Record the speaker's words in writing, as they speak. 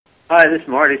Hi, this is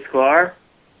Marty Sklar,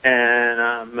 and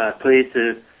I'm pleased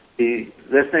to be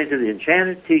listening to the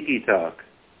Enchanted Tiki Talk.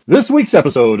 This week's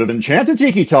episode of Enchanted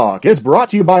Tiki Talk is brought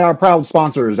to you by our proud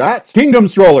sponsors at Kingdom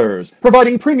Strollers,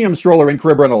 providing premium stroller and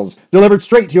crib rentals delivered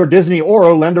straight to your Disney or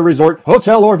Orlando Resort,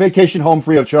 hotel, or vacation home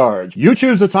free of charge. You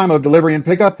choose the time of delivery and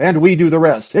pickup, and we do the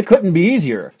rest. It couldn't be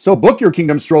easier. So book your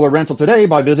Kingdom Stroller rental today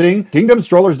by visiting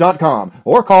kingdomstrollers.com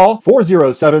or call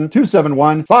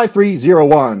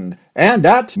 407-271-5301. And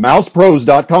at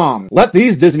mousepros.com. Let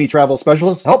these Disney travel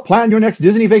specialists help plan your next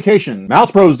Disney vacation.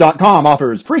 Mousepros.com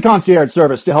offers free concierge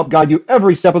service to help guide you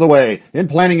every step of the way in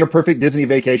planning your perfect Disney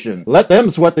vacation. Let them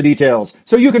sweat the details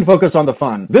so you can focus on the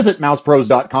fun. Visit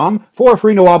mousepros.com for a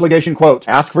free no obligation quote.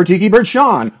 Ask for Tiki Bird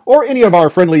Sean or any of our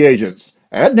friendly agents.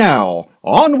 And now,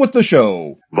 on with the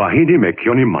show. Vahidi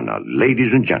Mekyoni Mana,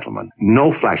 ladies and gentlemen, no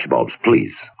flashbulbs,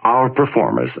 please. Our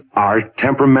performers are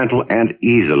temperamental and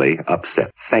easily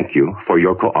upset. Thank you for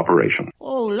your cooperation.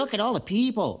 Oh, look at all the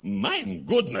people. My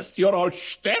goodness, you're all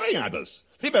staring at us.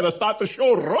 We better start the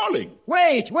show rolling.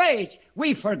 Wait.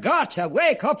 We forgot to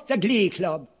wake up the Glee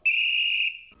Club.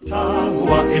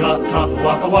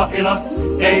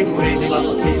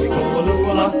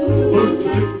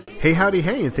 Hey, howdy,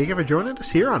 hey, and thank you for joining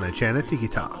us here on Enchanted Tiki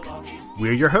Talk.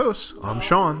 We're your hosts. I'm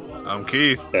Sean. I'm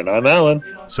Keith. And I'm Alan.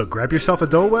 So grab yourself a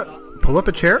Dole Whip, pull up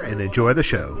a chair, and enjoy the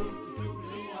show.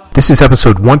 This is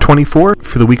episode 124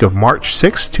 for the week of March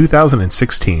 6,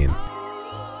 2016.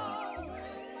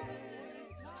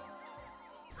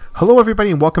 Hello, everybody,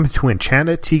 and welcome to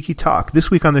Enchanted Tiki Talk. This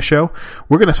week on the show,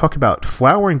 we're going to talk about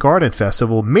Flower and Garden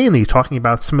Festival, mainly talking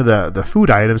about some of the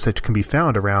food items that can be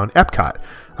found around Epcot.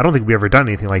 I don't think we've ever done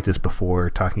anything like this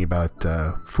before, talking about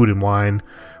food and wine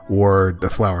or the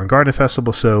Flower and Garden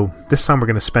Festival, so this time we're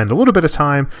going to spend a little bit of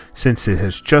time, since it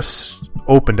has just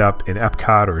opened up in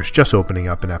Epcot, or is just opening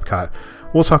up in Epcot.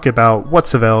 We'll talk about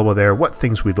what's available there, what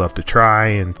things we'd love to try,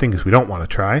 and things we don't want to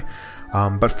try.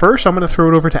 But first, I'm going to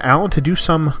throw it over to Alan to do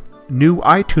some new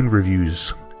iTunes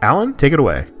reviews. Alan, take it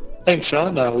away. Thanks,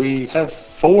 Sean. We have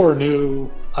 4 new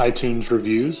iTunes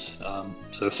reviews,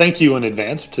 so thank you in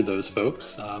advance to those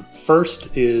folks.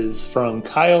 First is from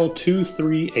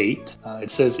Kyle238.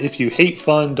 It says, if you hate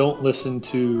fun, don't listen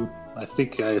to... I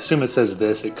assume it says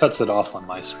this. It cuts it off on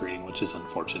my screen, which is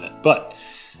unfortunate. But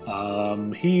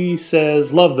he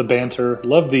says, love the banter,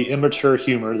 love the immature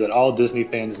humor that all Disney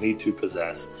fans need to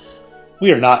possess.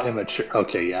 We are not immature.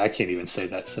 Okay, yeah, I can't even say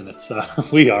that sentence.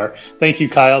 We are. Thank you,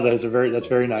 Kyle. That's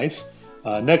very nice.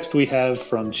 Next, we have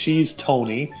from Cheese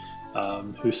Tony,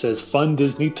 who says, fun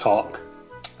Disney talk.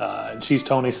 Cheese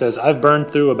Tony says, I've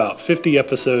burned through about 50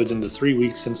 episodes in the 3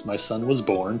 weeks since my son was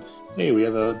born. Hey, we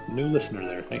have a new listener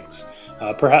there. Thanks.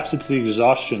 Perhaps it's the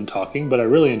exhaustion talking, but I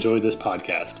really enjoy this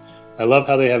podcast. I love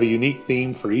how they have a unique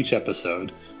theme for each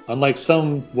episode. Unlike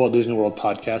some Walt Disney World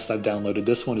podcasts I've downloaded,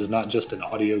 this one is not just an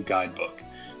audio guidebook.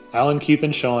 Alan, Keith,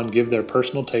 and Sean give their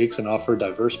personal takes and offer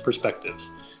diverse perspectives.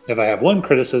 If I have one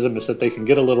criticism, it's that they can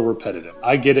get a little repetitive.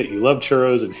 I get it, you love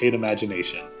churros and hate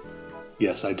imagination.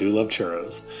 Yes, I do love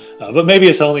churros. But maybe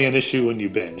it's only an issue when you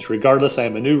binge. Regardless, I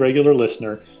am a new regular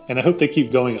listener, and I hope they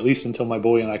keep going at least until my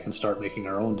boy and I can start making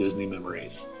our own Disney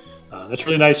memories. That's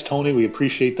really nice, Tony. We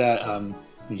appreciate that.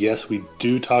 Yes, we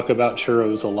do talk about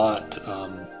churros a lot.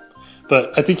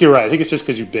 But I think you're right. I think it's just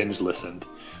because you binge listened.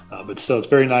 But still, it's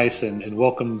very nice, and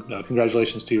welcome.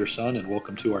 Congratulations to your son, and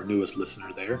welcome to our newest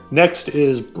listener there. Next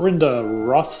is Brenda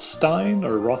Rothstein,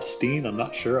 or Rothstein. I'm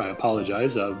not sure. I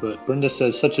apologize. But Brenda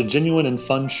says, such a genuine and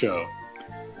fun show.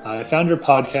 I found your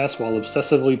podcast while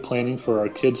obsessively planning for our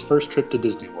kids' first trip to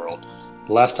Disney World.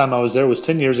 The last time I was there was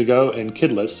 10 years ago and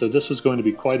kidless, so this was going to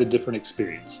be quite a different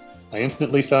experience. I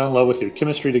instantly fell in love with your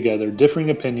chemistry together, differing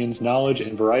opinions, knowledge,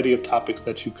 and variety of topics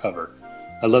that you cover.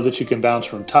 I love that you can bounce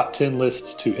from top 10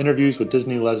 lists to interviews with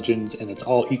Disney legends, and it's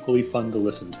all equally fun to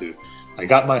listen to. I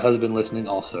got my husband listening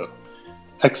also.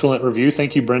 Excellent review.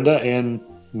 Thank you, Brenda and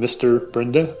Mr.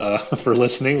 Brenda, for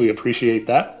listening. We appreciate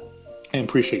that, and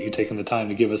appreciate you taking the time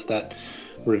to give us that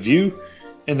review.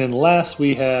 And then last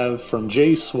we have from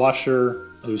Jay Swasher,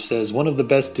 who says, one of the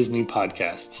best Disney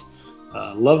podcasts.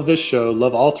 Love this show.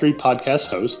 Love all 3 podcast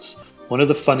hosts. One of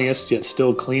the funniest yet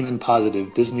still clean and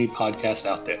positive Disney podcasts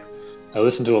out there. I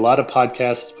listen to a lot of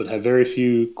podcasts, but have very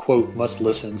few, quote,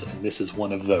 must-listens, and this is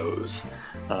one of those.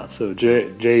 So,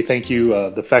 Jay, thank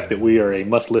you. The fact that we are a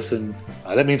must-listen,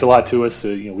 that means a lot to us.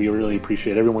 We really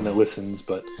appreciate everyone that listens,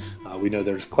 but we know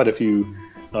there's quite a few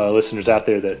listeners out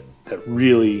there that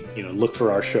really, look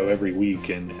for our show every week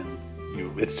and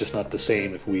it's just not the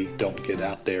same if we don't get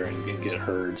out there and get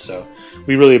heard. So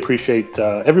we really appreciate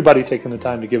everybody taking the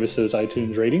time to give us those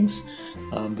iTunes ratings.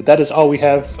 But that is all we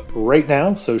have right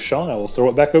now. So Sean, I will throw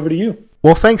it back over to you.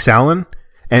 Well, thanks, Alan.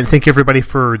 And thank everybody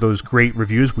for those great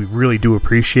reviews. We really do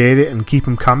appreciate it, and keep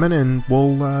them coming. And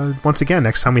we'll, once again,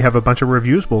 next time we have a bunch of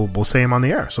reviews, we'll say them on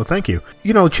the air. So thank you.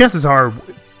 You know, chances are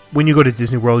when you go to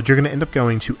Disney World, you're going to end up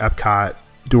going to Epcot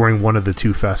during one of the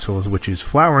two festivals, which is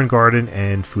Flower and Garden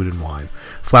and Food and Wine.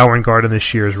 Flower and Garden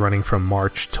this year is running from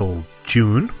March till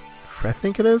June, I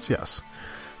think it is, yes,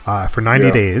 for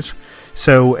 90 days.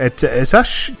 So it's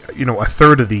actually, you know, a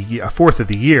fourth of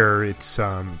the year.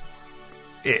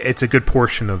 It's a good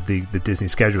portion of the Disney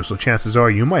schedule, so chances are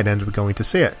you might end up going to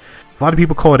see it. A lot of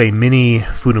people call it a mini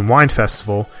Food and Wine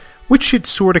Festival, which it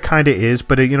sort of kind of is,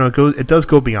 but it does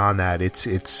go beyond that.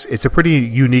 It's a pretty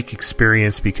unique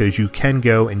experience because you can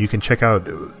go and you can check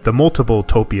out the multiple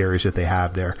topiaries that they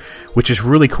have there, which is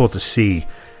really cool to see.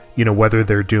 You know, whether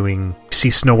they're see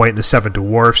Snow White and the Seven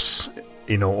Dwarfs,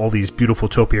 you know, all these beautiful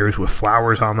topiaries with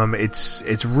flowers on them.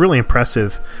 It's really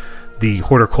impressive. The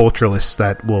horticulturalists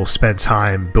that will spend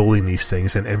time building these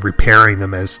things and repairing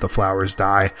them as the flowers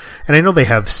die. And I know they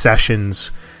have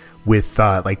sessions with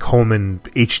like home and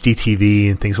HDTV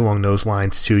and things along those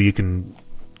lines too. You can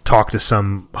talk to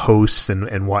some hosts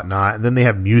and whatnot. And then they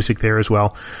have music there as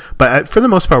well. But for the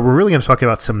most part, we're really going to talk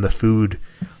about some of the food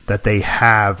that they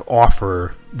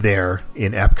offer there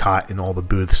in Epcot in all the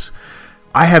booths.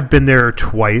 I have been there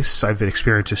twice. I've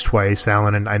experienced this twice,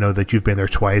 Alan, and I know that you've been there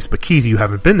twice. But Keith, you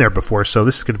haven't been there before, so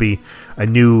this is going to be a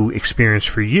new experience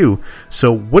for you.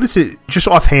 So, what is it? Just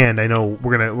offhand, I know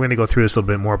we're gonna go through this a little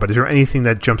bit more. But is there anything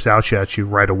that jumps out at you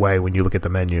right away when you look at the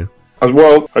menu?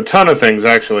 Well, a ton of things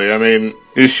actually. I mean,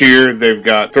 this year they've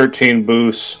got 13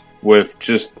 booths with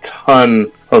just a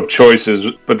ton of choices.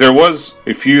 But there was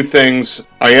a few things.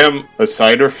 I am a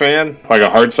cider fan, like a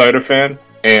hard cider fan.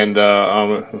 And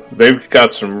they've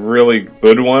got some really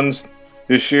good ones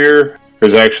this year.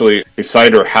 There's actually a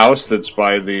cider house that's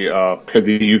by the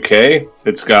UK.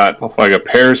 It's got like a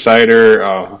pear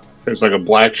cider. There's like a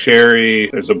black cherry.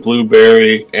 There's a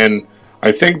blueberry, and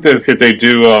I think that they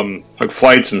do like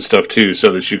flights and stuff too,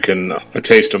 so that you can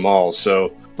taste them all.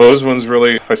 So those ones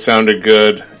really sounded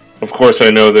good. Of course, I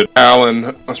know that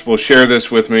Alan will share this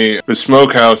with me. The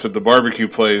smokehouse at the barbecue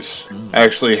place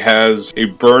actually has a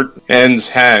burnt ends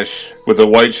hash with a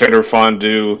white cheddar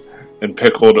fondue and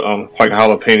pickled like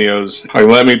jalapenos. Like,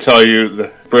 let me tell you,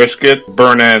 the brisket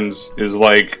burnt ends is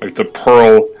like the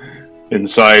pearl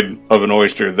inside of an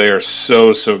oyster. They are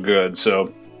so good.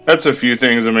 So that's a few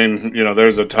things. I mean, you know,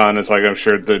 there's a ton. It's like I'm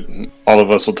sure that all of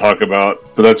us will talk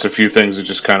about, but that's a few things that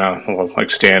just kind of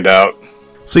like stand out.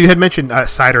 So you had mentioned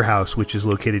Cider House, which is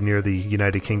located near the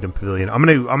United Kingdom Pavilion. I'm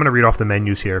gonna read off the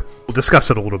menus here. We'll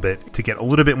discuss it a little bit to get a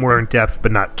little bit more in depth,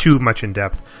 but not too much in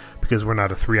depth because we're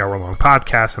not a 3-hour long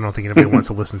podcast. I don't think anybody wants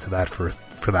to listen to that for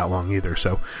that long either.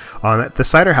 So at the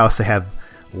Cider House, they have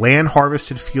land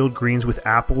harvested field greens with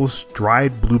apples,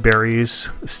 dried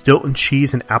blueberries, Stilton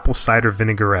cheese, and apple cider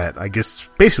vinaigrette. I guess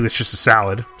basically it's just a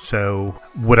salad. So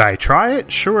would I try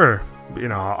it? Sure. You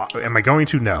know, am I going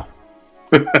to? No.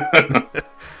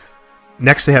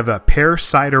 Next, they have a pear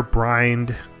cider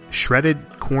brined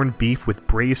shredded corned beef with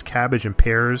braised cabbage and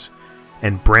pears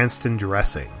and Branston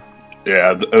dressing.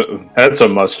 Yeah, that's a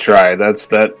must try. That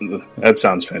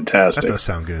sounds fantastic. That does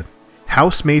sound good.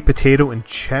 House made potato and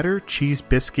cheddar cheese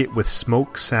biscuit with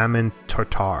smoked salmon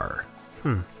tartare.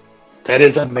 That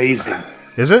is amazing.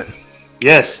 Is it?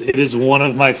 Yes, it is one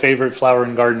of my favorite Flower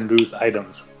and Garden booth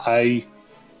items. I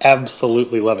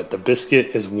absolutely love it. The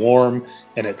biscuit is warm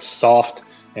and it's soft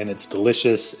and it's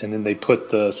delicious, and then they put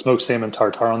the smoked salmon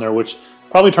tartare on there, which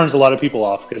probably turns a lot of people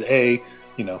off because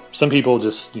some people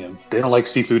just, they don't like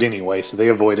seafood anyway, so they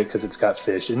avoid it because it's got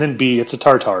fish, and then B, it's a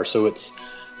tartare, so it's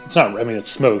not, I mean,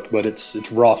 it's smoked, but it's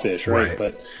raw fish, right?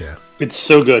 But yeah, it's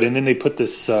so good. And then they put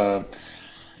this kind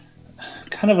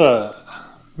of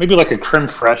maybe like a creme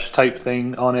fraiche type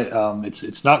thing on it.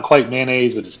 It's not quite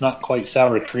mayonnaise, but it's not quite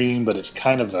sour cream, but it's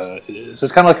kind of like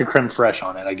a creme fraiche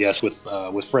on it, I guess, with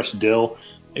fresh dill.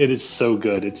 It is so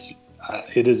good.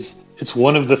 It's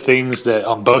one of the things that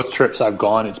on both trips I've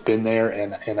gone, it's been there,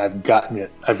 and I've gotten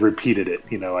it. I've repeated it.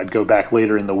 I'd go back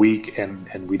later in the week and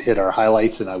we'd hit our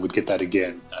highlights, and I would get that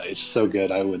again. It's so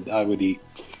good. I would eat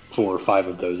 4 or 5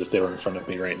 of those if they were in front of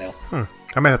me right now.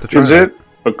 I might have to try. Is it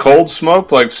a cold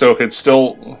smoke? Like, so it's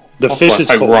still the fish is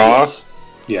like cold. Raw?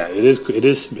 Yeah, it is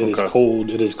cold.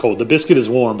 It is cold. The biscuit is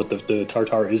warm, but the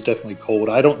tartare is definitely cold.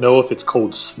 I don't know if it's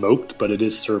cold smoked, but it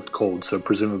is served cold, so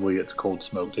presumably it's cold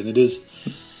smoked, and it is.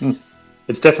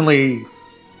 It's definitely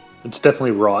It's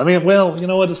definitely raw. I mean, well, you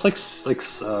know what? It's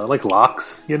like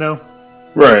lox, you know.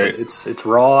 Right. It's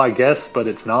raw, I guess, but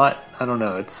it's not. I don't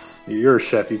know. You're a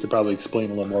chef. You could probably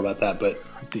explain a little more about that. But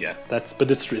yeah,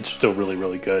 it's still really,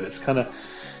 really good. It's kind of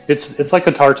it's like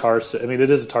a tartare. So, I mean, it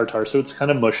is a tartare, so it's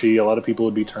kind of mushy. A lot of people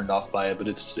would be turned off by it, but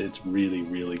it's really,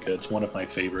 really good. It's one of my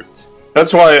favorites.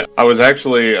 That's why I was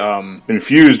actually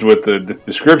confused with the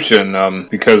description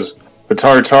because the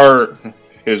tartare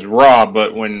is raw,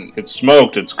 but when it's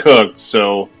smoked, it's cooked.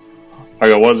 So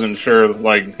I wasn't sure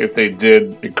if they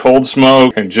did a cold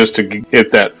smoke and just to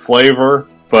get that flavor,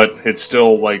 but it's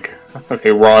still like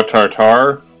a raw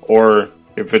tartare, or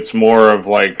if it's more of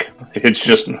it's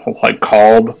just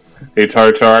called a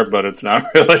tartare, but it's not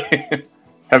really.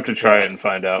 Have to try it and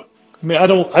find out. I mean, I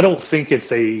don't think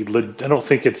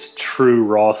it's true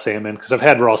raw salmon, because I've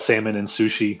had raw salmon in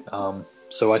sushi.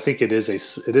 So I think it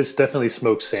is definitely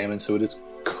smoked salmon, so it is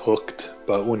cooked.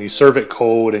 But when you serve it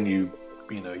cold and you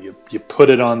put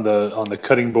it on the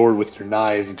cutting board with your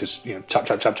knives, and just chop,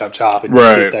 and you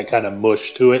get that kind of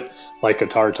mush to it like a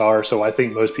tartare. So I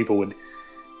think most people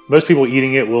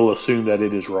eating it will assume that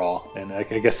it is raw, and I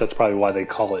guess that's probably why they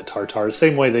call it tartare. The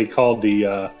same way they called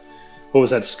the what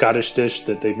was that Scottish dish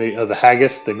that they made, the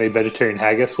haggis? They made vegetarian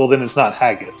haggis. Well, then it's not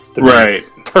haggis. To be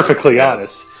perfectly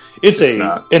honest, it's an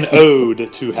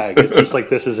ode to haggis, just like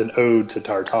this is an ode to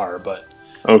tartare. But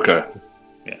okay,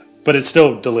 yeah, but it's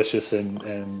still delicious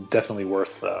and definitely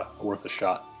worth a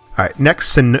shot. All right,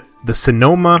 next, the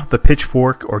Sonoma, the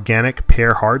Pitchfork Organic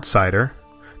Pear Hard Cider.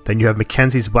 Then you have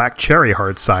Mackenzie's Black Cherry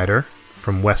Hard Cider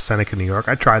from West Seneca, New York.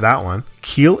 I tried that one.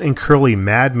 Keel and Curly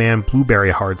Madman Blueberry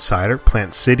Hard Cider,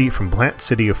 Plant City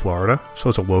of Florida. So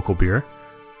it's a local beer.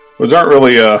 Those aren't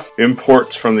really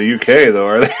imports from the UK, though,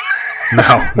 are they?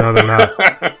 No, they're not.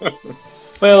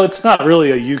 Well, it's not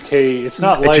really a UK. It's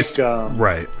not right.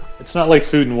 It's not like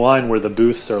Food and Wine where the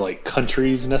booths are like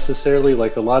countries necessarily.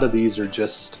 Like a lot of these are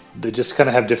they just kind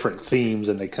of have different themes,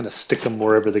 and they kind of stick them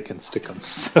wherever they can stick them.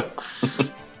 So.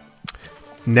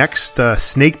 Next,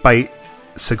 Snakebite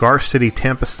Cigar City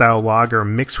Tampa Style Lager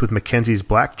mixed with Mackenzie's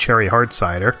Black Cherry Hard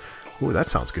Cider. Ooh, that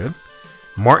sounds good.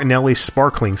 Martinelli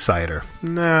Sparkling Cider.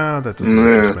 No, that doesn't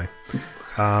interest me.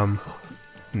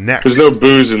 Next, there's no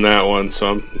booze in that one, so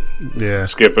I'm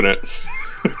skipping it.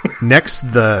 Next,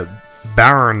 the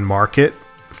Baron Market,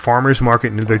 Farmers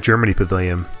Market near their Germany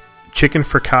Pavilion. Chicken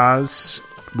fricasse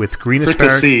with green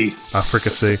asparagus.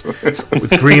 Fricassee.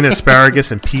 With green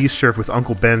asparagus and peas served with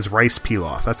Uncle Ben's rice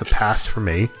pilaf. That's a pass for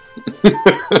me.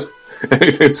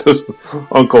 It's just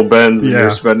Uncle Ben's, and you're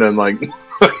spending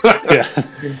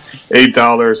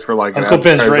 $8 for Uncle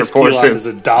Ben's rice pilaf is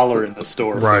 $1 in the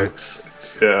store, right? Folks.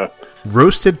 Yeah.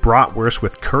 Roasted bratwurst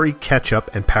with curry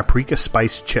ketchup and paprika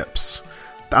spice chips.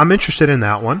 I'm interested in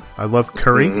that one. I love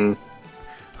curry. Mm-hmm.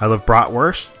 I love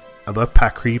bratwurst. I love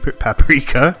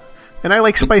paprika. And I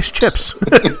like spiced chips.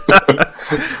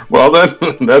 Well, then,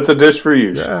 that's a dish for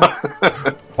you. Yeah.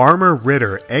 Armour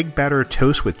Ritter egg batter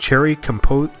toast with cherry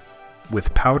compote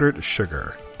with powdered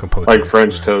sugar. Compote, like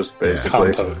French toast,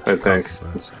 basically, I think.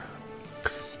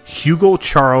 Hugo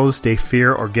Charles de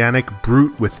Fer Organic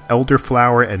Brut with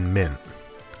elderflower and mint.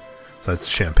 So that's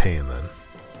champagne, then.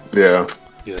 Yeah.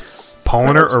 Yes.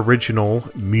 Paulaner Original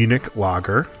Munich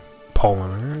Lager.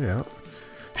 Paulaner, yeah.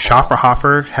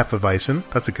 Schafferhofer Hefeweizen.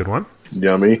 That's a good one.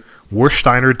 Yummy.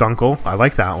 Warsteiner Dunkel. I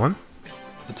like that one.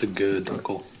 That's a good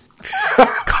Dunkel.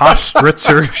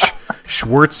 Kostritzer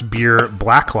Schwarzbier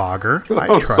Black Lager.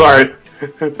 I'm sorry.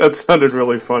 That sounded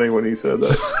really funny when he said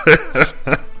that.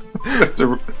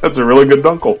 That's a really good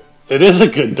Dunkel. It is a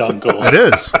good Dunkel. It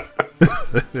is.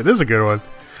 It is a good one.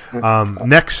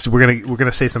 Next, we're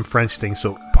gonna say some French things,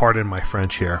 so pardon my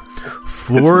French here. It's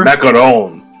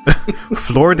macaron.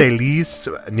 Fleur de Lis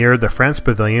near the France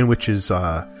Pavilion, which is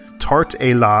tarte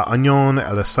et la oignon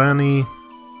Alessani.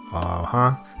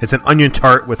 It's an onion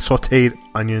tart with sautéed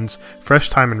onions, fresh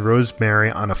thyme, and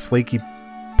rosemary on a flaky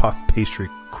puff pastry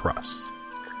crust.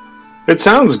 It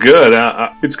sounds good.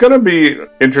 It's going to be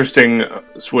interesting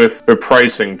with the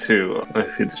pricing too.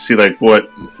 If you see what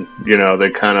they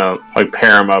kind of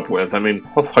pair them up with. I mean,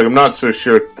 I'm not so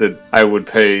sure that I would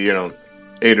pay $8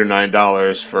 or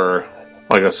 $9 for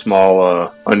a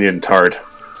small onion tart.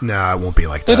 No, it won't be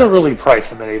like that. They don't really price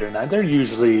them at $8 or $9. They're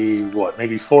usually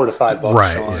maybe $4 to $5.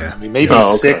 Right. Yeah. I mean, maybe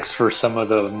 $6 for some of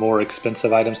the more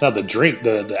expensive items. Now the drink,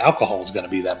 the alcohol is going to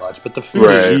be that much, but the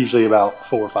food is usually about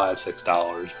 $4, $5,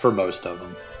 $6 for most of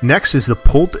them. Next is the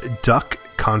pulled duck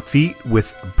confit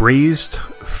with braised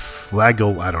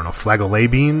flageolet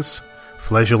beans.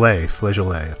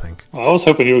 Flageolet, I think. Well, I was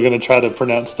hoping you were going to try to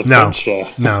pronounce the French.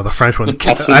 No, the French one.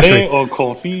 Cassoulet au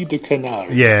confit de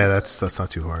canard. Yeah, that's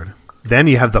not too hard. Then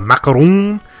you have the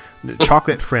macaroon,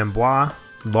 chocolate framboise,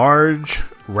 large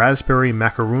raspberry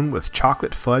macaroon with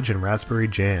chocolate fudge and raspberry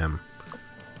jam.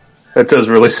 That does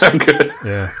really sound good.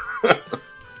 Yeah.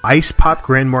 Ice Pop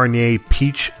Grand Marnier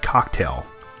peach cocktail.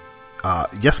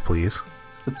 Yes, please.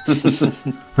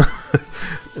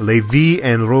 Le Vie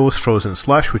and Rose frozen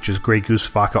slush, which is Grey Goose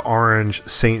vodka orange,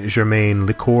 Saint Germain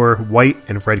liqueur, white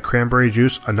and red cranberry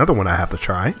juice. Another one I have to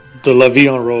try. The La Vie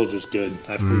en Rose is good.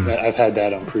 I've had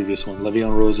that on previous one. La Vie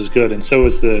en Rose is good, and so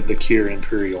is the Kier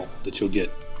Imperial that you'll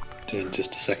get in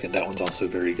just a second. That one's also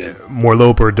very good.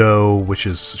 Merlot Bordeaux, which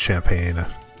is champagne.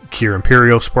 Kier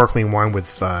Imperial sparkling wine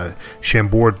with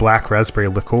Chambord black raspberry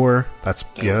liqueur. That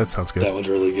sounds good. That one's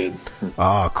really good.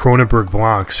 Kronenberg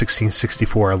Blanc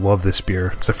 1664. I love this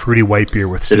beer. It's a fruity white beer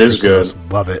with citrus. It is good.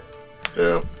 Nose. Love it.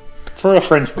 Yeah. For a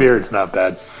French beer, it's not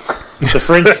bad.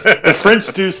 The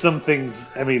French do some things.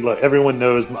 I mean, look, everyone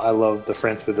knows I love the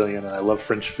France Pavilion and I love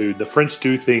French food. The French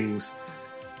do things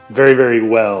very, very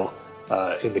well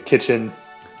in the kitchen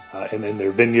and in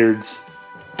their vineyards.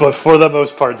 But for the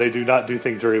most part, they do not do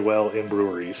things very well in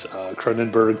breweries.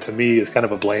 Kronenberg, to me, is kind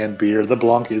of a bland beer. The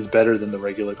Blanc is better than the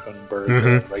regular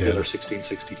Kronenberg, regular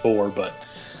 1664. But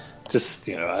just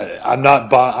I'm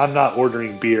not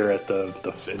ordering beer at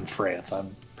in France.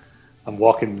 I'm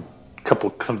walking a couple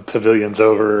pavilions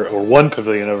over, or one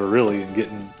pavilion over, really, and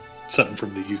getting something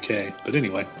from the UK. But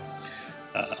anyway,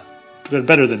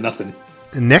 better than nothing.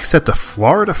 Next at the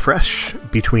Florida Fresh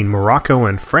between Morocco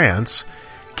and France.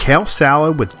 Kale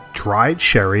salad with dried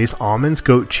cherries, almonds,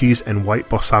 goat cheese, and white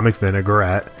balsamic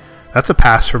vinaigrette. That's a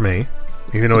pass for me.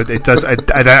 Even though it does,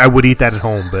 I would eat that at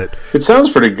home, but it sounds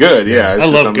pretty good. Yeah, I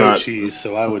love goat cheese,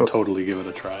 so I would totally give it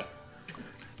a try.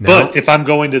 But if I'm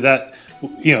going to that,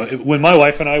 when my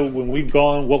wife and I, when we've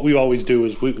gone, what we always do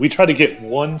is we try to get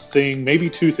one thing, maybe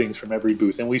two things from every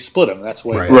booth, and we split them. That's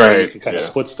why we can kind of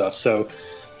split stuff. So.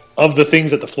 Of the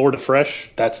things at the Florida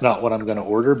Fresh, that's not what I'm going to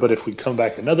order. But if we come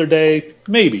back another day,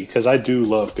 maybe, because I do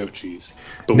love goat cheese.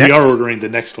 But we are ordering the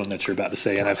next one that you're about to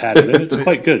say, and I've had it, and it's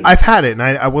quite good. I've had it, and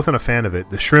I wasn't a fan of it.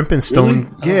 The shrimp and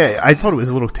stone, I thought it was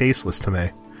a little tasteless to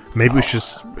me. Maybe it's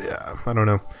just, I don't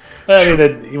know. I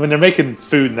mean, when they're making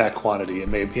food in that quantity, it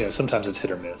may, sometimes it's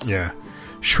hit or miss. Yeah.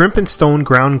 Shrimp and stone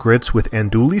ground grits with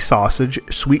andouille sausage,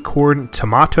 sweet corn,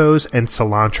 tomatoes, and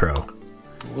cilantro.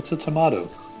 What's a tomato?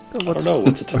 I don't know.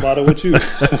 What's a tomato with you?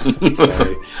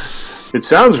 Sorry. It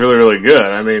sounds really, really good.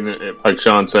 I mean, like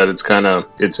Sean said, it's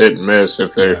hit and miss.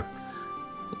 It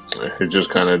just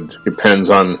kind of depends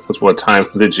on what time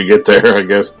that you get there, I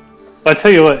guess. I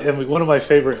tell you what, one of my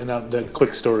favorite, and the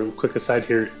quick aside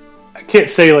here, I can't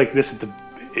say like this is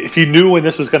if you knew when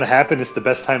this was going to happen, it's the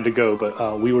best time to go.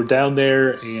 But we were down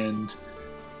there and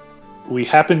we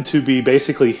happened to be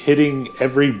basically hitting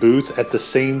every booth at the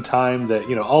same time that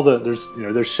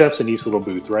there's chefs in each little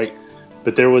booth, right?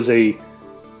 But there was a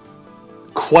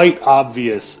quite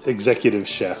obvious executive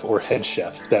chef or head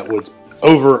chef that was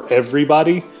over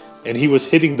everybody, and he was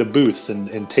hitting the booths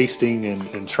and tasting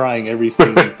and trying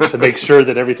everything to make sure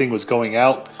that everything was going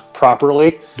out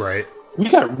properly. Right. We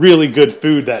got really good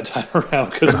food that time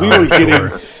around because we were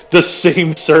getting the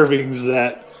same servings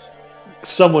that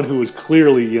someone who was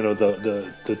clearly,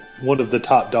 the one of the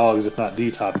top dogs, if not the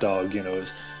top dog,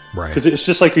 is right. Because it's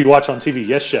just like you watch on TV.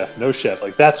 Yes, chef, no chef.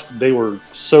 Like they were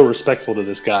so respectful to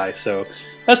this guy. So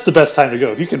that's the best time to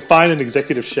go. If you can find an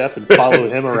executive chef and follow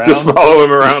him around, just follow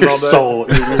him around all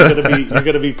day. You're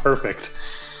gonna be perfect.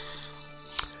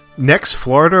 Next,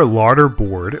 Florida Larder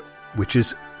Board, which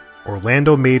is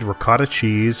Orlando-made ricotta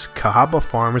cheese, Cahaba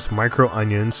Farms micro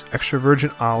onions, extra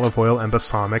virgin olive oil and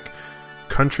balsamic,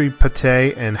 country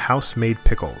pate, and house-made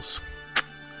pickles.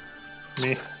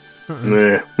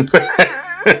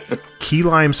 Key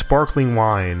lime sparkling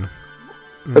wine.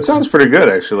 That sounds pretty good,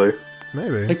 actually.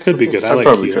 Maybe. It could be good. I like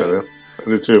probably try that. I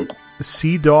do too.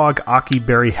 Sea Dog Aki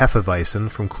Berry Hefeweizen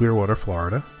from Clearwater,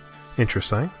 Florida.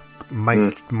 Interesting.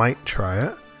 Might try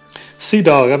it. Sea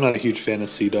Dog, I'm not a huge fan of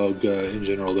Sea Dog in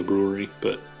general, the brewery,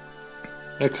 but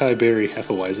Aki Berry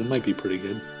Hefeweizen might be pretty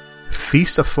good.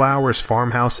 Feast of Flowers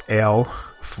Farmhouse Ale,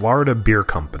 Florida Beer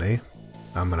Company.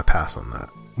 I'm going to pass on that.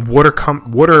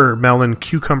 Watermelon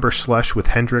Cucumber Slush with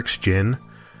Hendrick's Gin.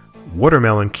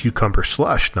 Watermelon Cucumber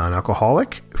Slush,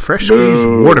 non-alcoholic. Fresh squeezed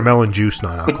watermelon juice,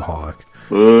 non-alcoholic.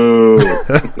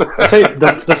 I tell you,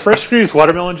 the fresh squeezed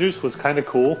watermelon juice was kind of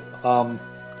cool.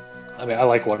 I mean, I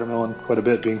like watermelon quite a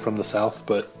bit, being from the South,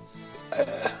 but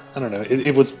I don't know.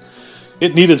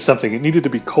 It needed something. It needed to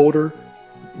be colder.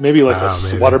 Maybe like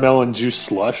watermelon juice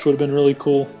slush would have been really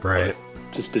cool. Right.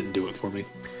 But just didn't do it for me.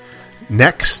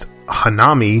 Next,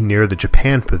 Hanami near the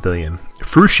Japan Pavilion.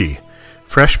 Fushi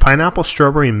Fresh pineapple,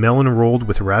 strawberry, and melon rolled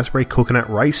with raspberry coconut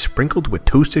rice, sprinkled with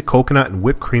toasted coconut and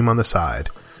whipped cream on the side.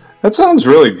 That sounds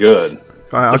really good.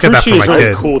 I'll get that for my really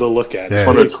kid. cool to look at. Yeah. It's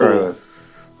Fun really to try cool. that.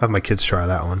 I'll have my kids try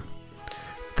that one.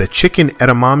 The chicken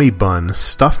edamame bun,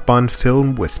 stuffed bun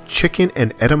filled with chicken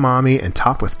and edamame and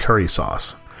topped with curry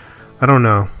sauce. I don't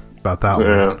know about that one.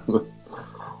 Yeah.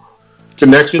 The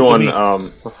next one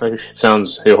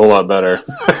sounds a whole lot better.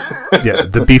 Yeah,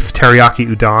 the beef teriyaki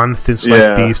udon, thin sliced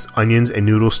Yeah. beef, onions, and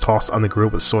noodles tossed on the grill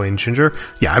with soy and ginger.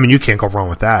 Yeah, I mean, you can't go wrong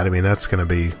with that. I mean, that's going to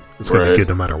be Right. good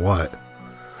no matter what.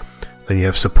 Then you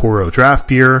have Sapporo draft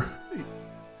beer,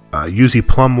 Yuzu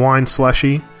plum wine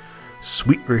slushy,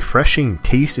 sweet, refreshing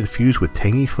taste infused with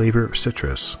tangy flavor of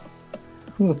citrus.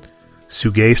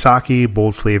 Suge sake,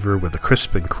 bold flavor with a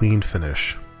crisp and clean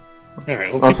finish. All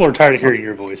right. Well, people are tired of hearing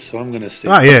your voice, so I'm going to say.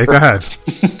 Ah, yeah, go ahead.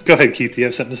 Go ahead, Keith. Do you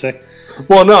have something to say?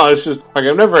 Well, no, it's just like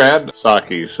I've never had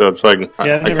sake, so it's like Yeah,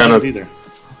 I've I never kind had of it either.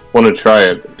 want to try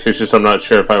it. It's just I'm not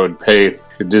sure if I would pay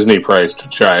a Disney price to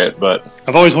try it, but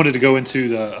I've always wanted to go into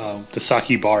the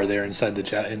sake bar there inside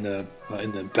in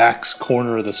the back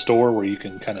corner of the store where you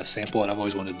can kind of sample it. I've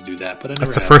always wanted to do that, but I never.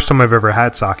 That's the have. first time I've ever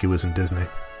had sake was in Disney.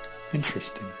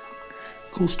 Interesting.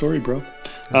 Cool story, bro.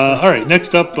 All right,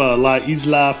 next up, La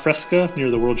Isla Fresca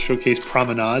near the World Showcase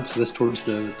Promenade. So that's towards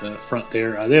the front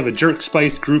there. They have a jerk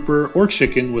spiced grouper or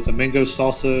chicken with a mango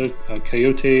salsa,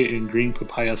 coyote, and green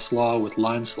papaya slaw with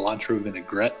lime cilantro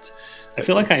vinaigrette. I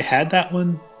feel like I had that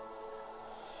one,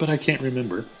 but I can't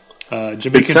remember.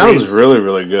 Jamaican it sounds braised- really,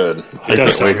 really good. I can't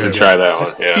sound wait to really try good. that one.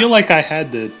 I Yeah. feel like I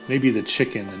had maybe the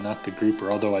chicken and not the grouper,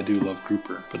 although I do love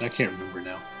grouper, but I can't remember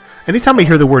now. Anytime I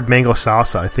hear the word mango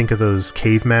salsa, I think of those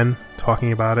cavemen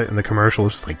talking about it in the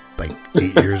commercials like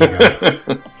 8 years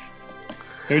ago.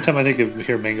 Every time I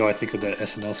hear mango, I think of that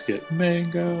SNL skit,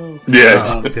 Mango.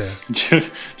 Yeah. Yeah.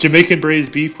 Jamaican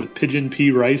braised beef with pigeon pea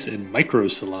rice and micro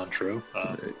cilantro.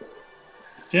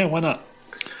 Yeah, why not?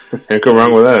 Can't go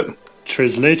wrong with that.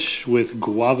 Tres leche with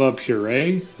guava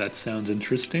puree. That sounds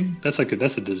interesting. That's a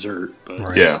dessert, but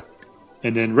Right. Yeah.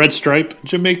 And then Red Stripe,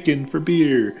 Jamaican for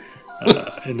beer.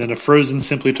 And then a frozen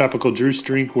Simply Tropical juice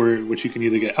drink, which you can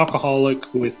either get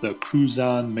alcoholic with the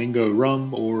Cruzan mango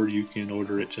rum, or you can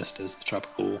order it just as the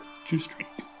tropical juice drink.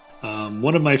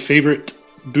 One of my favorite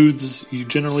booths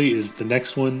generally is the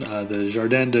next one, the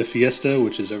Jardin de Fiesta,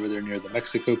 which is over there near the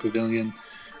Mexico Pavilion.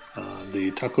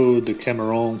 The Taco de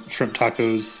Camarón shrimp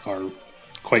tacos are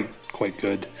quite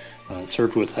good.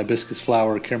 Served with hibiscus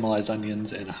flower, caramelized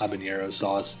onions, and a habanero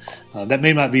sauce. That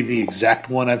may not be the exact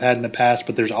one I've had in the past,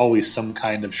 but there's always some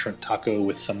kind of shrimp taco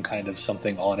with some kind of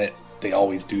something on it. They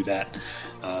always do that,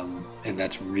 and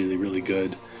that's really, really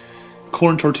good.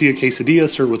 Corn tortilla quesadilla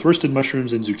served with roasted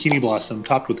mushrooms and zucchini blossom,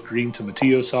 topped with green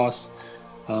tomatillo sauce.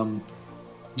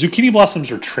 Zucchini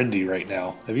blossoms are trendy right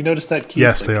now. Have you noticed that, Keith?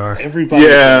 Yes, they are. Everybody.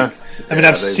 Yeah. I mean, Yeah,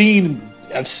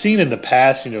 I've seen in the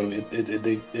past,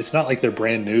 it's not like they're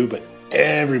brand new, but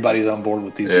everybody's on board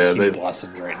with these zucchini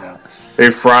blossoms right now.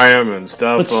 They fry them and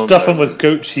stuff Let's them. stuff them with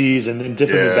goat cheese and then dip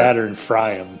them in Yeah. batter and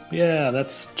fry them. Yeah,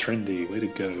 that's trendy. Way to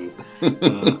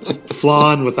go.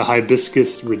 Flan with a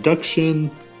hibiscus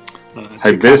reduction.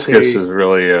 Hibiscus Tecate. is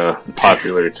really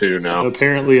popular too now.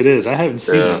 Apparently it is. I haven't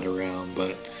seen Yeah. that around,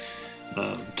 but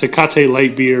Tecate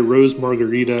light beer, rose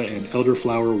margarita, and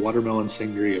elderflower watermelon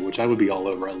sangria, which I would be all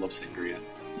over. I love sangria.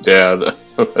 Yeah,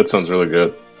 that sounds really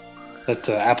good. That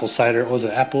apple cider, what was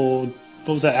that apple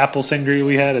sangria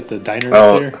we had at the diner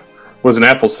Oh, up there? it was an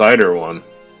apple cider one.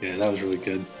 Yeah, that was really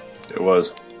good. It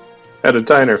was. At a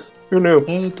diner. Who knew?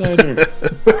 At a diner.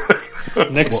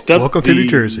 Next up, Welcome to New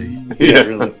Jersey. Yeah,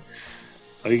 really.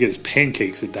 All you get is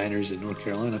pancakes at diners in North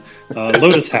Carolina.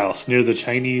 Lotus House near the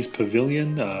Chinese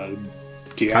Pavilion. I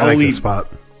like this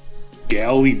spot.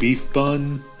 Gaoli beef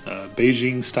bun,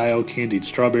 Beijing style candied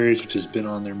strawberries, which has been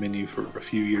on their menu for a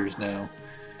few years now.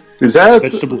 Is that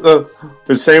Vegetable-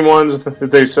 the same ones that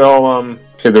they sell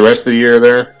the rest of the year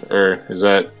there? Or is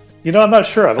that... I'm not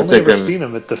sure. I've only ever thinking seen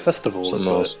them at the festivals, something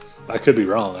but else. I could be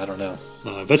wrong. I don't know.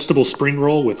 Vegetable spring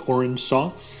roll with orange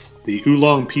sauce. The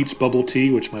oolong peach bubble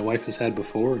tea, which my wife has had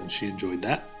before, and she enjoyed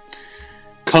that.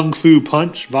 Kung Fu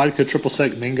punch, vodka, triple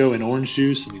sec, mango, and orange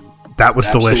juice. I mean, That was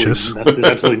absolutely delicious. There's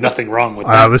absolutely nothing wrong with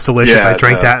It that. was delicious. Yeah, I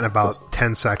drank that in that's- about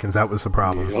 10 seconds. That was the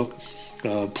problem.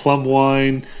 Yep. Plum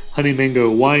wine, honey mango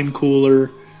wine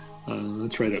cooler.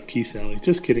 That's right up Keith's alley.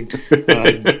 Just kidding.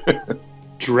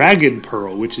 Dragon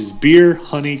Pearl, which is beer,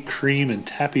 honey, cream, and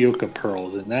tapioca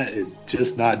pearls, and that is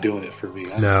just not doing it for me.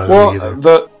 I'm No. sorry.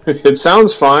 Well, it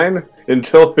sounds fine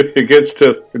until it gets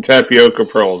to the tapioca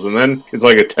pearls, and then it's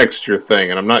like a texture thing,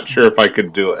 and I'm not sure if I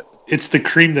could do it. It's the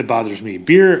cream that bothers me.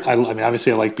 Beer, I mean,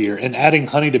 obviously I like beer, and adding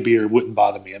honey to beer wouldn't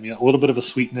bother me. I mean, a little bit of a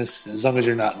sweetness, as long as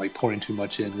you're not like pouring too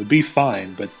much in, would be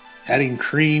fine. But adding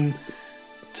cream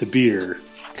to beer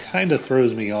kind of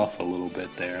throws me off a little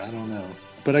bit there. I don't know.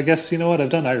 But I guess, you know what, I've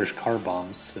done Irish car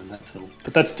bombs, and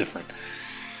but that's different.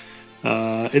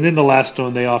 And then the last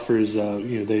one they offer is,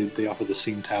 they offer the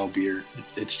Tsingtao beer.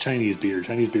 It's Chinese beer.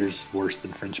 Chinese beer is worse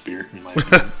than French beer, in my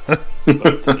opinion.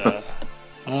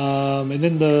 And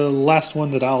then the last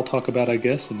one that I'll talk about, I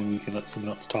guess, and then we can let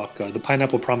someone else talk. The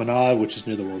Pineapple Promenade, which is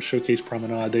near the World Showcase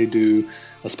Promenade. They do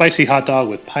a spicy hot dog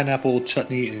with pineapple,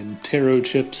 chutney, and taro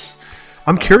chips.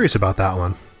 I'm curious about that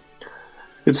one.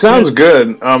 It sounds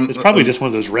good. It's probably just one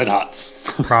of those Red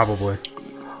Hots. Probably.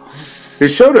 They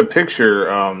showed a picture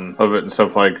of it and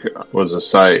stuff like was a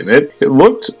site, and it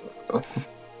looked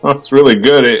it's really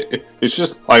good. It's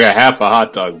just like a half a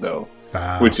hot dog though,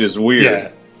 which is weird.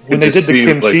 Yeah. When they did the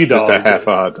kimchi dog, just a half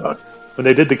a hot dog. When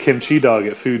they did the kimchi dog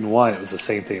at Food and Wine, it was the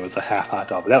same thing. It was a half hot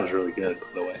dog, but that was really good, by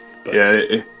the way. But yeah,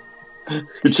 it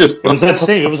was that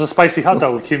same. It was a spicy hot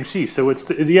dog with kimchi, so it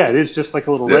is just like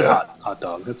a little red hot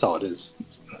dog. That's all it is.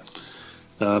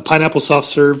 Pineapple soft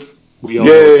serve. We all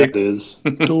know what that is.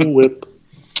 Dole Whip.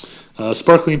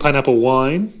 Sparkling pineapple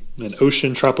wine. An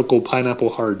ocean tropical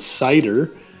pineapple hard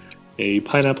cider. A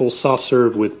pineapple soft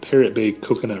serve with Parrot Bay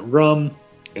coconut rum.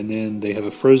 And then they have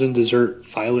a frozen dessert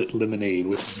violet lemonade,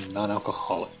 which is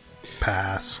non-alcoholic.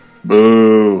 Pass.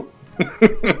 Boo.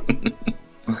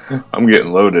 I'm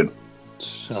getting loaded.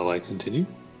 Shall I continue?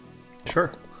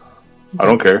 Sure. I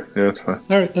don't care. Yeah, that's fine.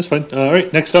 All right, that's fine. All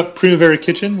right, next up, Primavera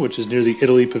Kitchen, which is near the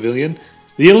Italy Pavilion.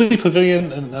 The Italy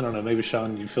Pavilion, and I don't know, maybe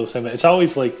Sean, you feel the same way. It's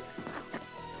always like,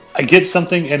 I get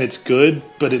something and it's good,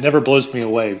 but it never blows me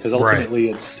away because ultimately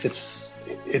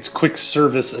it's quick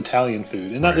service Italian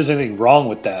food. And not there's anything wrong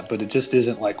with that, but it just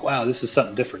isn't like, wow, this is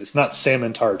something different. It's not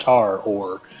salmon tartare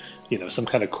or, some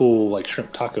kind of cool like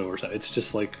shrimp taco or something. It's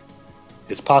just like,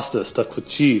 it's pasta stuffed with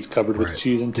cheese, covered with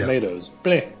cheese and tomatoes.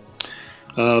 Bleh.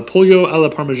 Pollo alla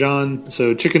Parmesan,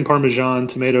 so chicken Parmesan,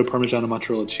 tomato, Parmesan, and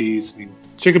mozzarella cheese. I mean,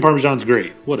 chicken Parmesan's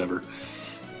great, whatever.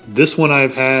 This one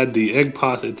I've had, the egg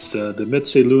pasta, it's the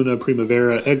Mezzaluna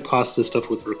Primavera egg pasta stuffed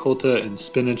with ricotta and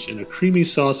spinach in a creamy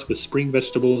sauce with spring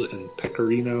vegetables and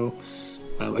pecorino.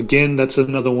 Again, that's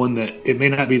another one that, it may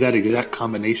not be that exact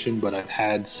combination, but I've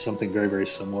had something very, very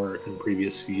similar in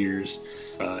previous years.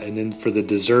 And then for the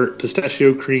dessert,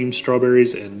 pistachio cream,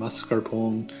 strawberries, and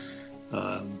mascarpone.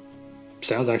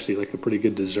 Sounds actually like a pretty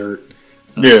good dessert.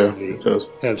 Yeah, it does.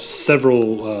 Have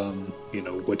several,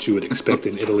 what you would expect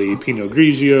in Italy. Pinot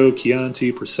Grigio,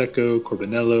 Chianti, Prosecco,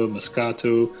 Corbinello,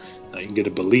 Moscato. You can get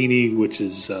a Bellini, which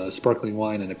is sparkling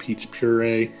wine and a peach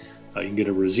puree. You can get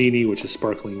a Rosini, which is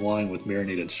sparkling wine with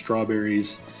marinated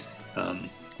strawberries.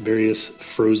 Various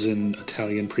frozen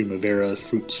Italian Primavera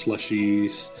fruit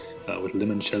slushies with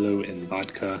limoncello and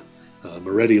vodka.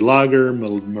 Moretti Lager,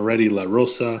 Moretti La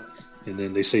Rosa. And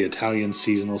then they say Italian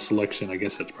seasonal selection. I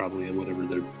guess that's probably whatever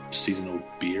their seasonal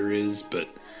beer is, but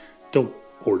don't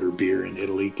order beer in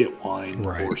Italy. Get wine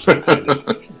or some kind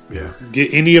of...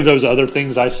 Get any of those other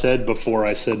things I said before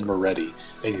I said Moretti,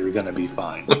 and you're going to be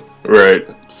fine.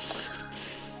 Right.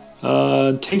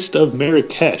 Taste of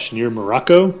Marrakesh near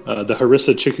Morocco. The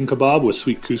harissa chicken kebab with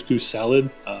sweet couscous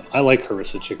salad. I like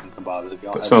harissa chicken kebabs.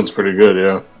 That sounds pretty good,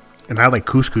 yeah. And I like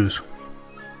couscous.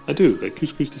 I do. That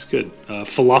couscous is good.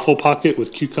 Falafel pocket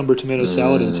with cucumber tomato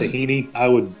salad and tahini. I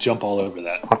would jump all over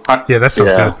that. Yeah, that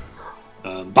sounds good.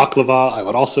 Baklava, I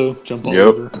would also jump all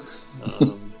over.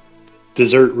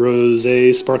 Dessert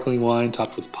rosé, sparkling wine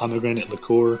topped with pomegranate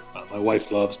liqueur. My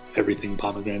wife loves everything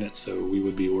pomegranate, so we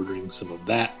would be ordering some of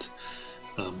that.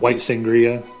 White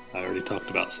sangria. I already talked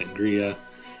about sangria.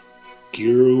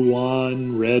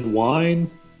 Girouan red wine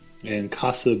and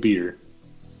Casa beer.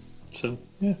 So,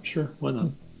 yeah, sure. Why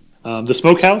not? The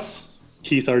Smokehouse.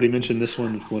 Keith already mentioned this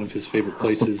one, one of his favorite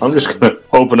places. I'm just going to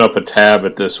open up a tab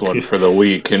at this one for the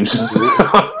week. And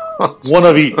one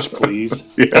of each, please.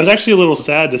 I was actually a little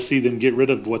sad to see them get rid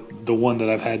of the one that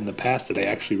I've had in the past that I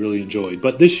actually really enjoyed.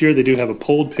 But this year they do have a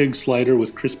pulled pig slider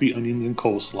with crispy onions and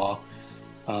coleslaw.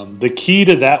 The key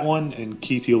to that one, and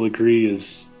Keith, you'll agree,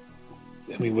 is,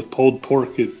 with pulled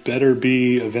pork, it better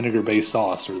be a vinegar-based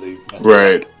sauce.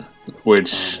 Right,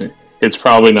 which it's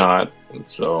probably not.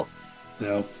 So,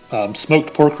 no.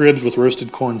 Smoked pork ribs with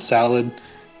roasted corn salad.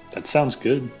 That sounds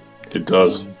good. It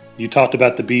does. You talked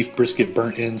about the beef brisket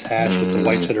burnt ends hash with the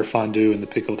white cheddar fondue and the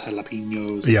pickled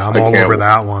jalapenos. Yeah, I'm all over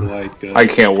that one. I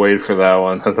can't wait for that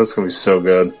one. That's going to be so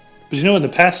good. But in the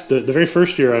past, the very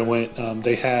first year I went,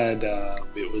 they had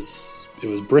it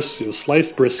was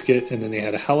sliced brisket, and then they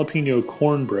had a jalapeno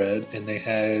cornbread, and they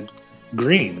had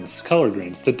greens, color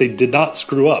greens, that they did not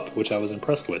screw up, which I was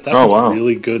impressed with. That was a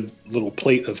really good little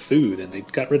plate of food, and they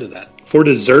got rid of that. For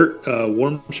dessert,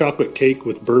 warm chocolate cake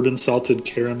with bourbon salted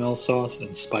caramel sauce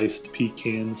and spiced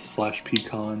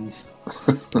pecans/pecans.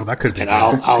 Well, that could be. And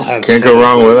I'll have. Can't go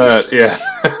wrong with that. Yeah.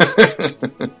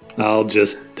 I'll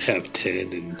just have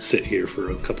 10 and sit here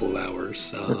for a couple of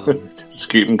hours. Just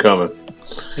keep them coming.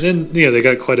 And then, they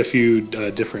got quite a few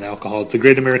different alcohols. The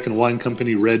Great American Wine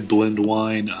Company Red Blend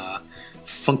Wine,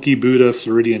 Funky Buddha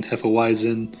Floridian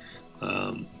Hefeweizen,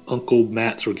 Uncle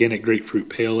Matt's Organic Grapefruit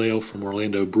Pale Ale from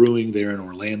Orlando Brewing there in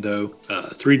Orlando,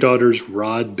 Three Daughters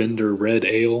Rod Bender Red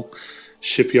Ale,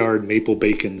 Shipyard Maple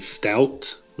Bacon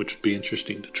Stout, which would be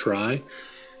interesting to try,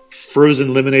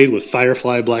 Frozen Lemonade with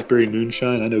Firefly Blackberry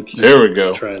Moonshine. I know Keith there we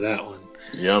go. Try that one.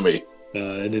 Yummy.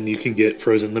 And then you can get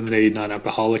frozen lemonade,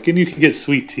 non-alcoholic, and you can get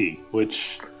sweet tea,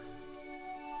 which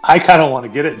I kind of want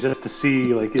to get it just to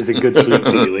see, is it good sweet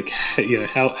tea?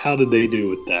 How did they do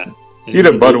with that? And you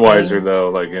need a Budweiser,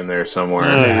 though, in there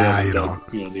somewhere. You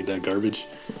don't need that garbage.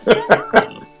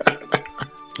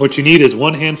 What you need is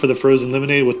one hand for the frozen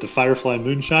lemonade with the Firefly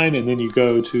Moonshine, and then you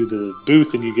go to the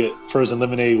booth and you get frozen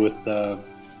lemonade with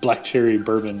black cherry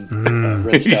bourbon,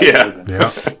 red stout bourbon.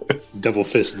 Yeah. Double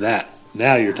fist that.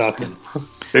 Now you're talking.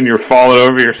 Then you're falling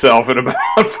over yourself in about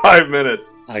 5 minutes.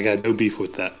 I got no beef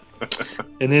with that.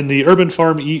 And then the Urban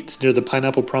Farm Eats near the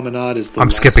Pineapple Promenade is the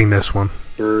I'm skipping this one.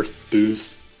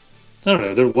 Booth. I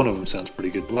don't know. One of them sounds pretty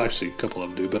good. Well, actually, a couple of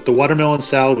them do. But the watermelon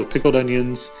salad with pickled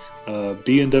onions,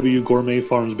 B&W Gourmet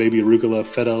Farms Baby Arugula,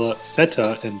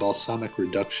 feta, and balsamic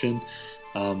reduction.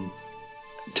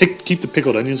 Keep the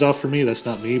pickled onions off for me. That's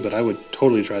not me, but I would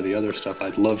totally try the other stuff.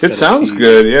 I'd love. It sounds cheese.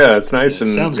 good. Yeah, it's nice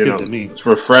and sounds good to me. It's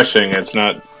refreshing. It's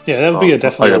not. Yeah, that would be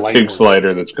definitely like a pig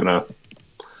slider that's gonna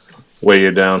weigh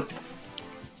you down.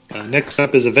 Next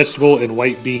up is a vegetable and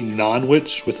white bean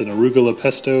non-wich with an arugula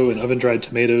pesto and oven-dried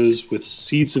tomatoes with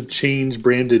seeds of change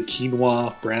branded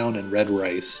quinoa, brown, and red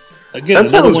rice. Again, that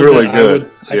sounds really good.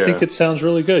 I think it sounds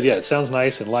really good. Yeah, it sounds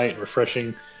nice and light and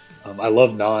refreshing. I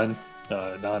love naan.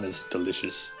 Naan is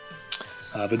delicious.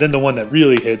 But then the one that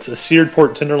really hits, a seared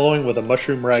pork tenderloin with a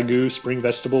mushroom ragu, spring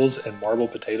vegetables, and marble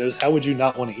potatoes. How would you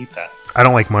not want to eat that? I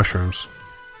don't like mushrooms.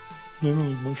 I don't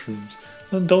like mushrooms.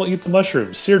 Then don't eat the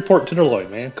mushrooms. Seared pork tenderloin,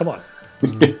 man. Come on.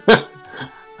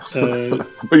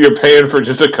 But you're paying for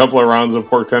just a couple of rounds of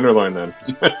pork tenderloin then.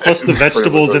 Plus the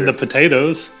vegetables and the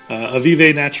potatoes.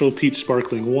 Avive Natural Peach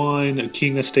Sparkling Wine, a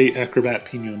King Estate Acrobat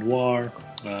Pinot Noir,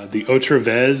 the Otra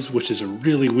Vez, which is a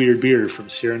really weird beer from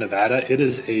Sierra Nevada. It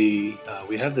is we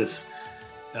have this,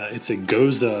 it's a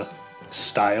Goza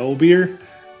style beer.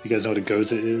 You guys know what a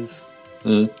Goza is?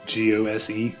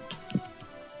 Gose.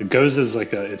 A Goza is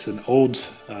it's an old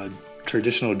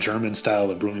traditional German style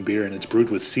of brewing beer, and it's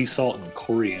brewed with sea salt and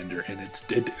coriander.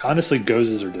 And honestly,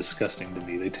 Gozas are disgusting to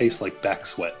me. They taste like back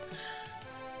sweat.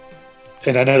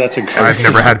 And I know that's a. I've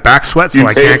never had back sweat, so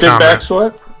I can't comment. Back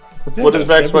sweat? Yeah, what does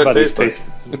back sweat taste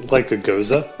like a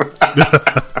Goza.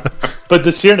 But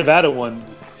the Sierra Nevada one,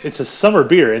 it's a summer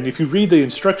beer, and if you read the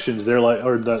instructions, they're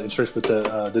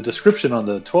the description on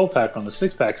the 12-pack, on the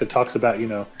 6-packs, it talks about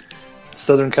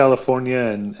Southern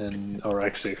California or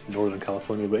actually Northern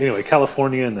California, but anyway,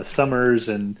 California in the summers,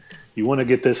 and you want to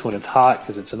get this when it's hot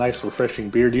because it's a nice, refreshing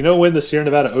beer. Do you know when the Sierra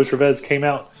Nevada Otra Vez came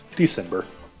out? December.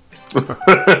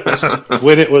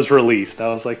 When it was released. I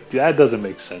was like, that doesn't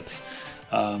make sense.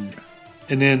 And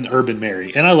then Urban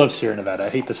Mary. And I love Sierra Nevada. I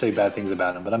hate to say bad things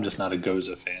about them, but I'm just not a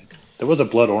Goza fan. There was a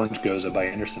Blood Orange Goza by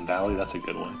Anderson Valley. That's a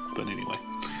good one. But anyway.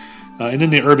 And then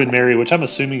the Urban Mary, which I'm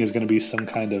assuming is going to be some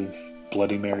kind of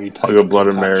Bloody Mary type. Like a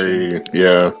Bloody Mary,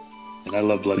 yeah. And I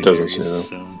love Bloody Marys.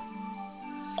 So.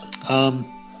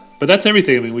 But that's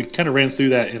everything. I mean, we kind of ran through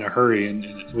that in a hurry,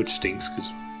 which stinks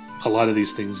because a lot of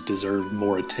these things deserve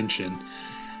more attention.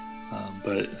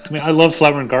 But I mean, I love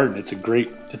Flower and Garden. It's a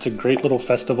great little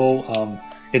festival.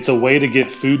 It's a way to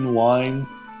get food and wine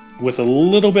with a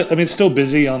little bit. I mean, it's still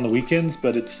busy on the weekends,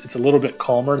 but it's a little bit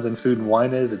calmer than Food and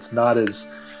Wine is. It's not as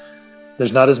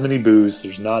there's not as many booths.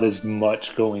 There's not as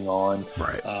much going on.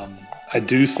 Right. I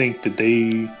do think that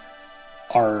they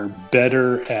are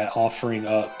better at offering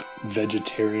up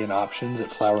vegetarian options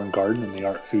at Flower and Garden than they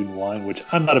are at Food and Wine, which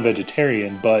I'm not a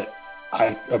vegetarian, but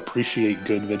I appreciate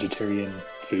good vegetarian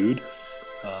food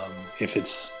if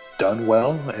it's done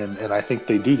well, and I think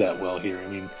they do that well here. I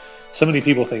mean, so many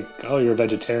people think, oh, you're a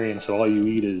vegetarian, so all you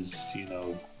eat is,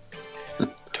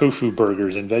 tofu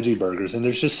burgers and veggie burgers, and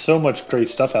there's just so much great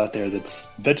stuff out there that's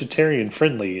vegetarian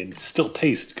friendly and still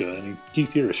tastes good. I mean,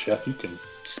 Keith, you're a chef, you can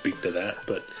speak to that,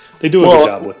 but they do a good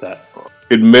job with that.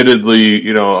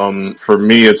 admittedly, for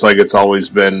me, it's like it's always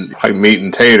been like meat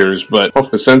and taters.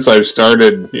 But since I've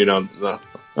started,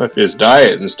 his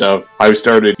diet and stuff, I've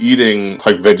started eating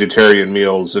like vegetarian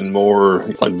meals and more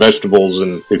like vegetables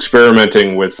and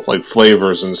experimenting with like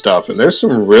flavors and stuff. And there's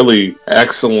some really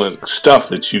excellent stuff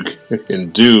that you can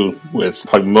do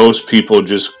with like most people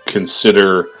just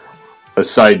consider a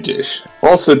side dish.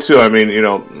 Also, too, I mean,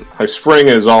 like spring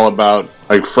is all about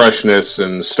like freshness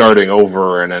and starting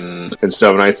over and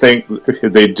stuff. And I think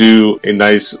they do a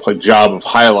nice like job of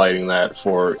highlighting that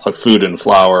for like food and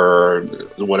flower or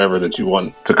whatever that you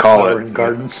want to call flower it and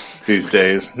garden these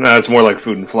days. No, it's more like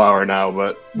food and flower now,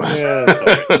 but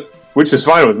yeah, which is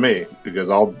fine with me because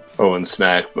I'll and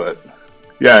snack. But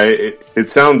yeah, it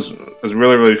sounds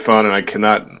really, really fun, and I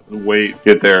cannot wait to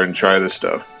get there and try this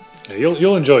stuff. Yeah,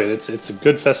 you'll enjoy it. It's a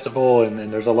good festival,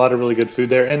 and there's a lot of really good food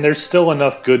there. And there's still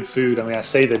enough good food. I mean, I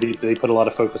say that they put a lot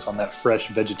of focus on that fresh,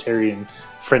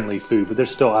 vegetarian-friendly food, but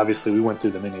there's still, obviously, we went through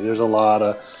the menu. There's a lot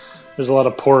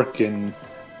of pork and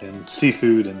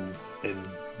seafood and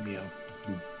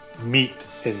meat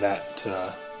in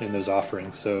that in those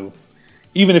offerings. So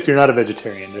even if you're not a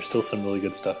vegetarian, there's still some really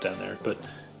good stuff down there. But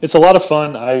it's a lot of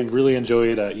fun. I really enjoy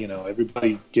it.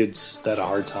 Everybody gives that a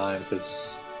hard time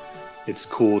because it's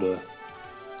cool to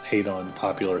hate on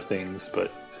popular things,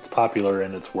 but it's popular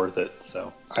and it's worth it,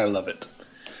 so I love it.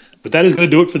 But that is going to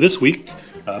do it for this week.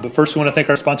 But first, we want to thank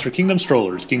our sponsor, Kingdom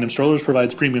Strollers. Kingdom Strollers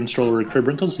provides premium stroller and crib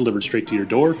rentals delivered straight to your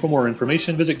door. For more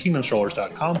information, visit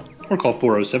kingdomstrollers.com or call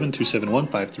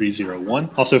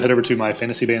 407-271-5301. Also, head over to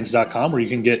myfantasybands.com where you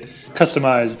can get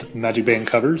customized Magic Band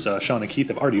covers. Sean and Keith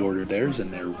have already ordered theirs,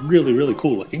 and they're really, really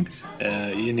cool looking.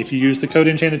 And if you use the code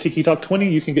Enchanted Tiki Talk 20,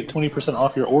 you can get 20%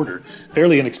 off your order.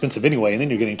 Fairly inexpensive anyway, and then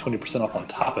you're getting 20% off on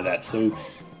top of that. So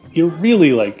you're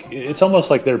really it's almost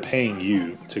like they're paying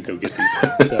you to go get these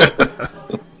things. So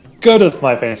go to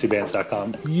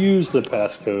myfantasybands.com, use the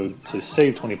passcode to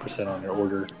save 20% on your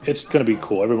order. It's going to be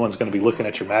cool. Everyone's going to be looking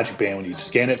at your Magic Band when you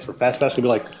scan it for FastPass. They'll be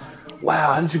like,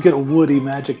 wow, how did you get a Woody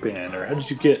Magic Band? Or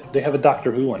they have a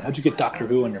Doctor Who one. How'd you get Doctor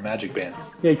Who on your Magic Band?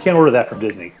 Yeah, you can't order that from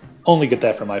Disney. Only get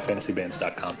that from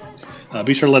myfantasybands.com.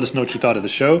 Be sure to let us know what you thought of the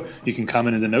show. You can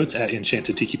comment in the notes at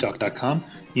enchantedtikitalk.com,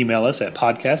 email us at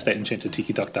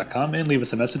podcast@enchantedtikitalk.com, and leave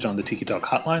us a message on the Tiki Talk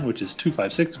hotline, which is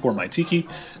 256-4MyTiki.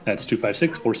 That's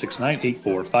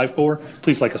 256-469-8454.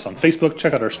 Please like us on Facebook,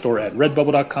 check out our store at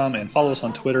redbubble.com, and follow us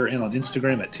on Twitter and on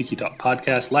Instagram at Tiki Talk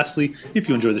Podcast. Lastly, if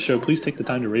you enjoy the show, please take the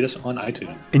time to rate us on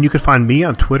iTunes. And you can find me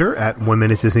on Twitter at 1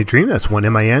 Minute Disney Dream. That's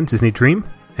 1MIN Disney Dream.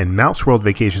 And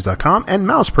MouseWorldVacations.com and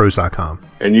MousePros.com.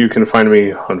 And you can find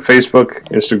me on Facebook,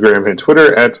 Instagram, and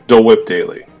Twitter at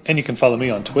DoleWhipDaily. And you can follow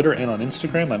me on Twitter and on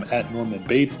Instagram. I'm at Norman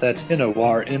Bates. That's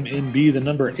NORMNB, the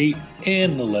number 8,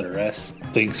 and the letter S.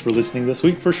 Thanks for listening this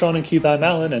week. For Sean and Keith, I'm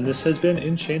Alan, and this has been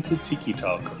Enchanted Tiki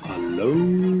Talk. Aloha!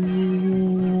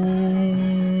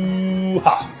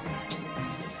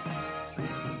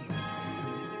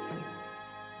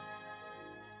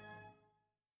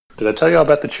 Did I tell you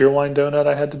about the Cheerwine donut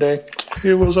I had today?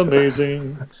 It was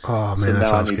amazing. Oh, man, so that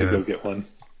sounds good. good. I need to go get one.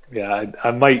 Yeah, I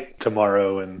might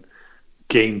tomorrow and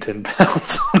gain 10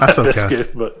 pounds on That's that okay.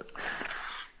 biscuit. But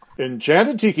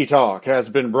Enchanted Tiki Talk has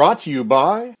been brought to you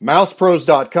by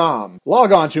MousePros.com.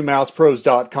 Log on to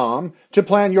MousePros.com to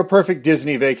plan your perfect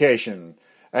Disney vacation.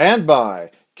 And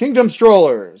by Kingdom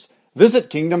Strollers.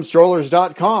 Visit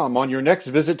KingdomStrollers.com on your next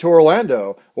visit to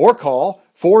Orlando or call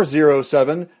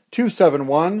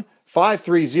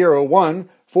 407-271-5301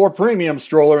 for premium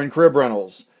stroller and crib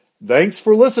rentals. Thanks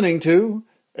for listening to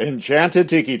Enchanted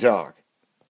Tiki Talk.